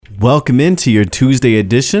Welcome into your Tuesday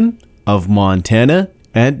edition of Montana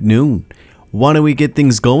at Noon. Why don't we get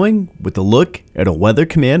things going with a look at a Weather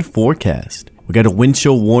Command forecast. We got a wind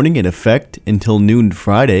chill warning in effect until noon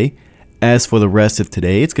Friday. As for the rest of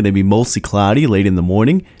today, it's going to be mostly cloudy late in the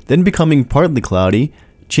morning, then becoming partly cloudy.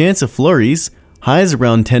 Chance of flurries, highs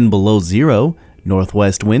around 10 below zero.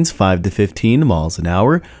 Northwest winds 5 to 15 miles an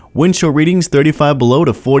hour. Wind chill readings 35 below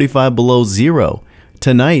to 45 below zero.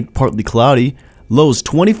 Tonight, partly cloudy. Lows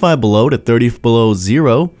 25 below to 30 below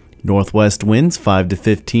zero. Northwest winds 5 to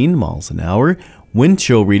 15 miles an hour. Wind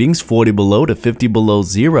chill readings 40 below to 50 below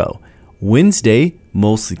zero. Wednesday,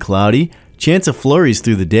 mostly cloudy. Chance of flurries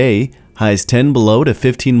through the day. Highs 10 below to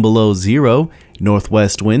 15 below zero.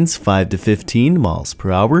 Northwest winds 5 to 15 miles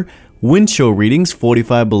per hour. Wind chill readings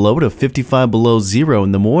 45 below to 55 below zero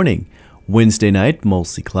in the morning. Wednesday night,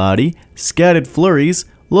 mostly cloudy. Scattered flurries.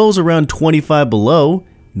 Lows around 25 below.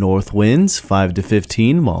 North winds 5 to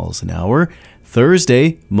 15 miles an hour.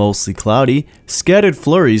 Thursday, mostly cloudy. Scattered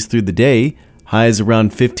flurries through the day. Highs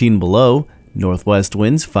around 15 below. Northwest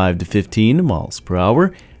winds 5 to 15 miles per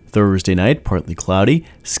hour. Thursday night, partly cloudy.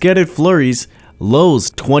 Scattered flurries. Lows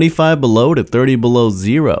 25 below to 30 below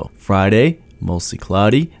zero. Friday, mostly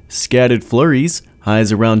cloudy. Scattered flurries.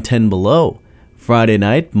 Highs around 10 below. Friday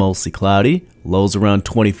night, mostly cloudy. Lows around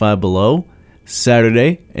 25 below.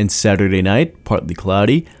 Saturday and Saturday night, partly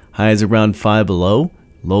cloudy, highs around 5 below,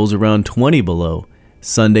 lows around 20 below.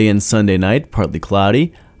 Sunday and Sunday night, partly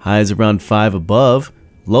cloudy, highs around 5 above,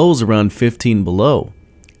 lows around 15 below.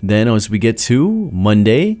 Then as we get to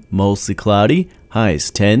Monday, mostly cloudy,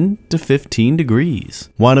 highs 10 to 15 degrees.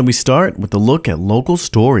 Why don't we start with a look at local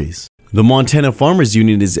stories? The Montana Farmers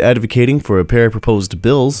Union is advocating for a pair of proposed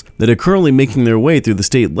bills that are currently making their way through the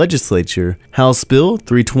state legislature. House Bill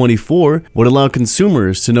 324 would allow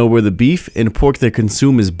consumers to know where the beef and pork they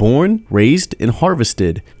consume is born, raised, and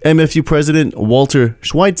harvested. MFU President Walter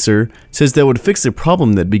Schweitzer says that would fix a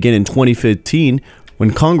problem that began in 2015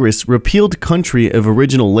 when Congress repealed country of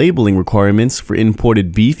original labeling requirements for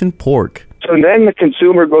imported beef and pork. So then the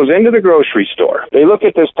consumer goes into the grocery store. They look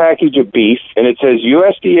at this package of beef, and it says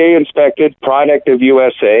USDA inspected, product of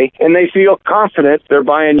USA, and they feel confident they're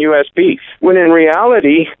buying U.S. beef. When in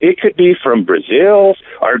reality, it could be from Brazil,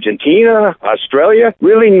 Argentina, Australia.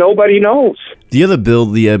 Really, nobody knows. The other bill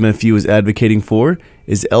the MFU is advocating for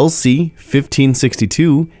is LC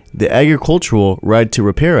 1562, the Agricultural Right to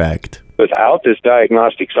Repair Act. Without this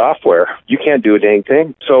diagnostic software, you can't do a dang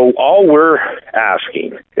thing. So all we're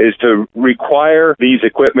asking is to require these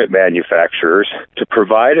equipment manufacturers to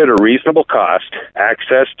provide at a reasonable cost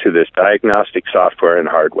access to this diagnostic software and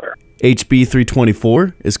hardware. HB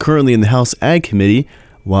 324 is currently in the House Ag Committee,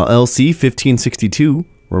 while LC 1562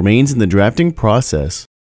 remains in the drafting process.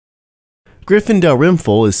 Griffin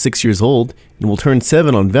Dalrymple is 6 years old and will turn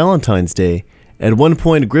 7 on Valentine's Day. At one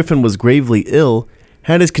point, Griffin was gravely ill.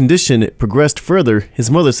 Had his condition progressed further, his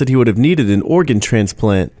mother said he would have needed an organ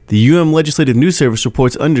transplant. The UM Legislative News Service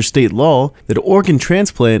reports under state law that organ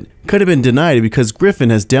transplant could have been denied because Griffin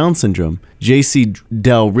has Down syndrome. J.C.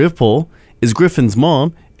 Dalrymple is Griffin's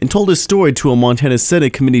mom and told his story to a Montana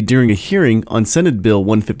Senate committee during a hearing on Senate Bill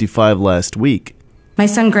 155 last week. My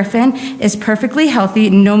son Griffin is perfectly healthy,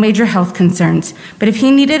 no major health concerns. But if he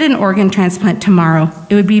needed an organ transplant tomorrow,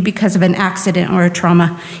 it would be because of an accident or a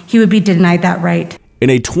trauma. He would be denied that right. In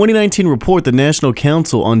a 2019 report, the National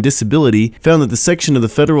Council on Disability found that the section of the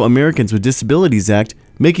Federal Americans with Disabilities Act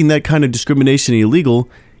making that kind of discrimination illegal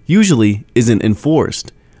usually isn't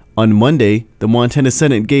enforced. On Monday, the Montana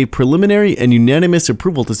Senate gave preliminary and unanimous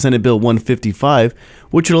approval to Senate Bill 155,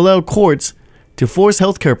 which would allow courts to force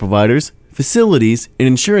healthcare providers, facilities, and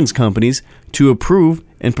insurance companies to approve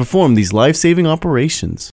and perform these life-saving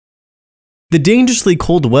operations. The dangerously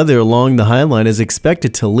cold weather along the Highline is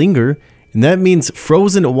expected to linger, and that means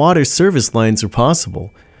frozen water service lines are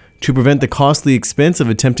possible. To prevent the costly expense of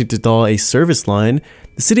attempting to thaw a service line,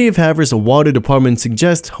 the City of Havre's water department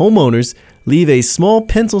suggests homeowners leave a small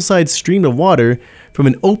pencil-sized stream of water from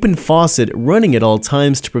an open faucet running at all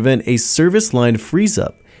times to prevent a service line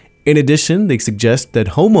freeze-up. In addition, they suggest that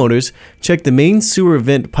homeowners check the main sewer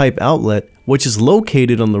vent pipe outlet, which is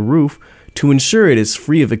located on the roof, to ensure it is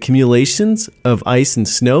free of accumulations of ice and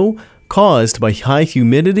snow caused by high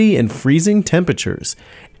humidity and freezing temperatures.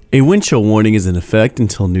 A wind chill warning is in effect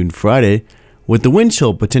until noon Friday, with the wind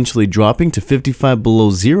chill potentially dropping to 55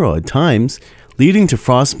 below zero at times, leading to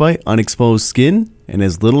frostbite on exposed skin in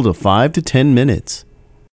as little to 5 to 10 minutes.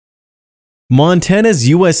 Montana's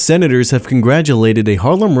U.S. senators have congratulated a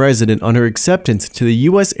Harlem resident on her acceptance to the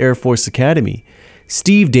U.S. Air Force Academy.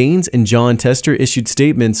 Steve Daines and John Tester issued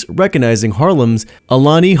statements recognizing Harlem's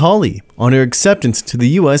Alani Hawley on her acceptance to the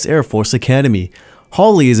U.S. Air Force Academy.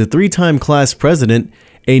 Hawley is a 3-time class president,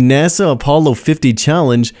 a NASA Apollo 50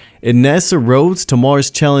 Challenge and NASA Roads to Mars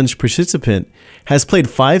Challenge participant, has played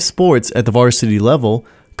 5 sports at the varsity level,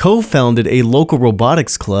 co-founded a local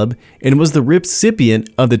robotics club, and was the recipient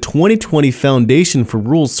of the 2020 Foundation for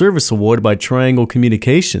Rural Service Award by Triangle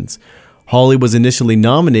Communications. Hawley was initially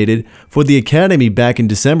nominated for the Academy back in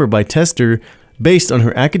December by Tester based on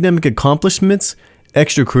her academic accomplishments,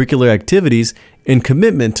 extracurricular activities, and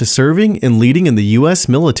commitment to serving and leading in the U.S.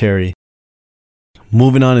 military.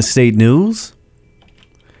 Moving on to state news.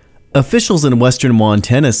 Officials in western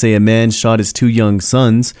Montana say a man shot his 2 young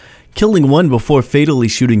sons, killing one before fatally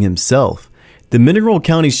shooting himself. The Mineral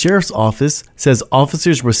County Sheriff's Office says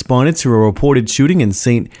officers responded to a reported shooting in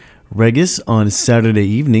St. Regis on Saturday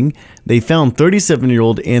evening. They found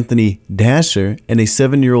 37-year-old Anthony Dasher and a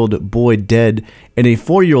 7-year-old boy dead and a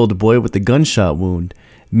 4-year-old boy with a gunshot wound.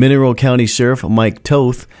 Mineral County Sheriff Mike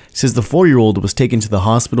Toth says the 4-year-old was taken to the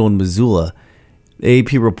hospital in Missoula. The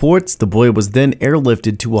AP reports the boy was then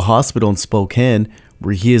airlifted to a hospital in Spokane,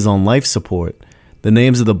 where he is on life support. The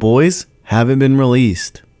names of the boys haven't been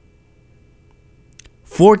released.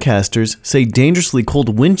 Forecasters say dangerously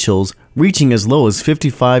cold wind chills reaching as low as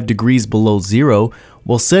 55 degrees below zero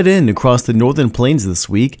will set in across the northern plains this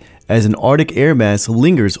week as an Arctic air mass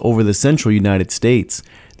lingers over the central United States.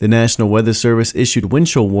 The National Weather Service issued wind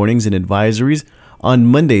chill warnings and advisories on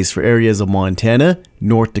Mondays for areas of Montana,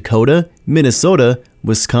 North Dakota, Minnesota,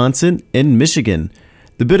 Wisconsin, and Michigan.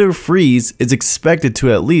 The bitter freeze is expected for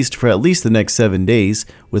at least the next 7 days,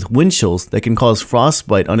 with wind chills that can cause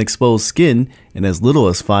frostbite on exposed skin in as little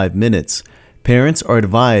as 5 minutes. Parents are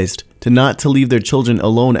advised not to leave their children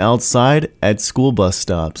alone outside at school bus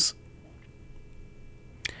stops.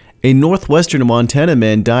 A northwestern Montana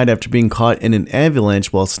man died after being caught in an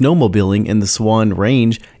avalanche while snowmobiling in the Swan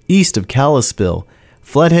Range east of Kalispell.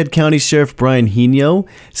 Flathead County Sheriff Brian Hino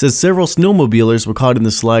says several snowmobilers were caught in the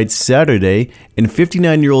slide Saturday, and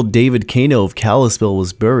 59-year-old David Kano of Kalispell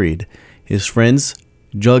was buried. His friends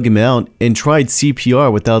drug him out and tried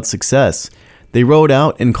CPR without success. They rode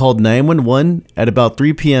out and called 911 at about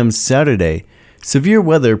 3 p.m. Saturday. Severe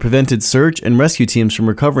weather prevented search and rescue teams from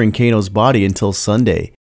recovering Kano's body until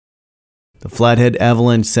Sunday. The Flathead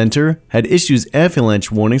Avalanche Center had issued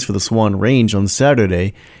avalanche warnings for the Swan Range on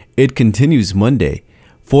Saturday. It continues Monday.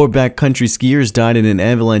 4 backcountry skiers died in an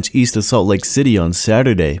avalanche east of Salt Lake City on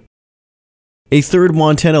Saturday. A third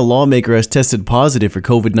Montana lawmaker has tested positive for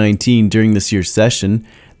COVID-19 during this year's session.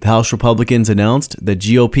 The House Republicans announced that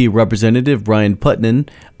GOP Representative Brian Putnam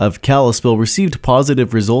of Kalispell received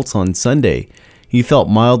positive results on Sunday. He felt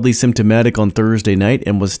mildly symptomatic on Thursday night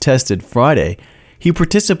and was tested Friday. He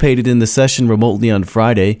participated in the session remotely on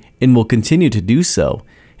Friday and will continue to do so.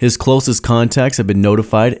 His closest contacts have been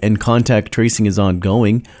notified and contact tracing is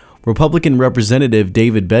ongoing. Republican Representative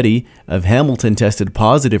David Betty of Hamilton tested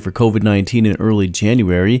positive for COVID-19 in early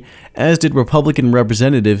January, as did Republican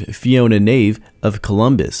Representative Fiona Nave of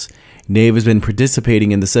Columbus. Nave has been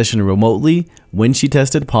participating in the session remotely when she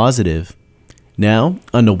tested positive. Now,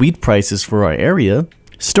 on the wheat prices for our area,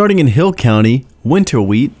 starting in Hill County, winter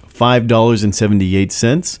wheat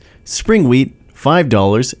 $5.78, spring wheat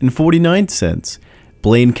 $5.49,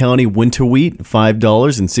 Blaine County winter wheat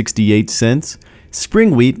 $5.68,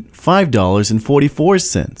 spring wheat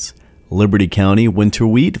 $5.44, Liberty County winter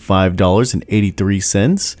wheat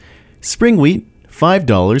 $5.83, spring wheat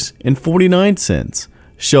 $5.49,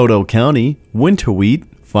 Choteau County winter wheat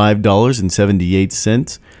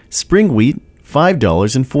 $5.78, spring wheat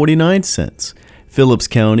 $5.49, Phillips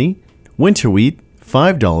County winter wheat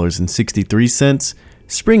 $5.63,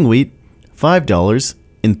 spring wheat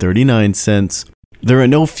 $5.39. There are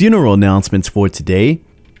no funeral announcements for today,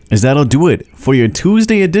 as that'll do it for your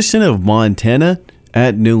Tuesday edition of Montana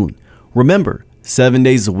at Noon. Remember, 7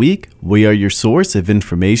 days a week, we are your source of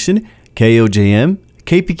information, KOJM,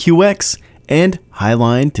 KPQX, and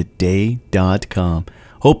HighlineToday.com.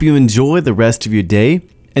 Hope you enjoy the rest of your day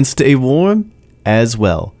and stay warm as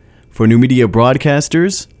well. For New Media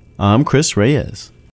Broadcasters, I'm Chris Reyes.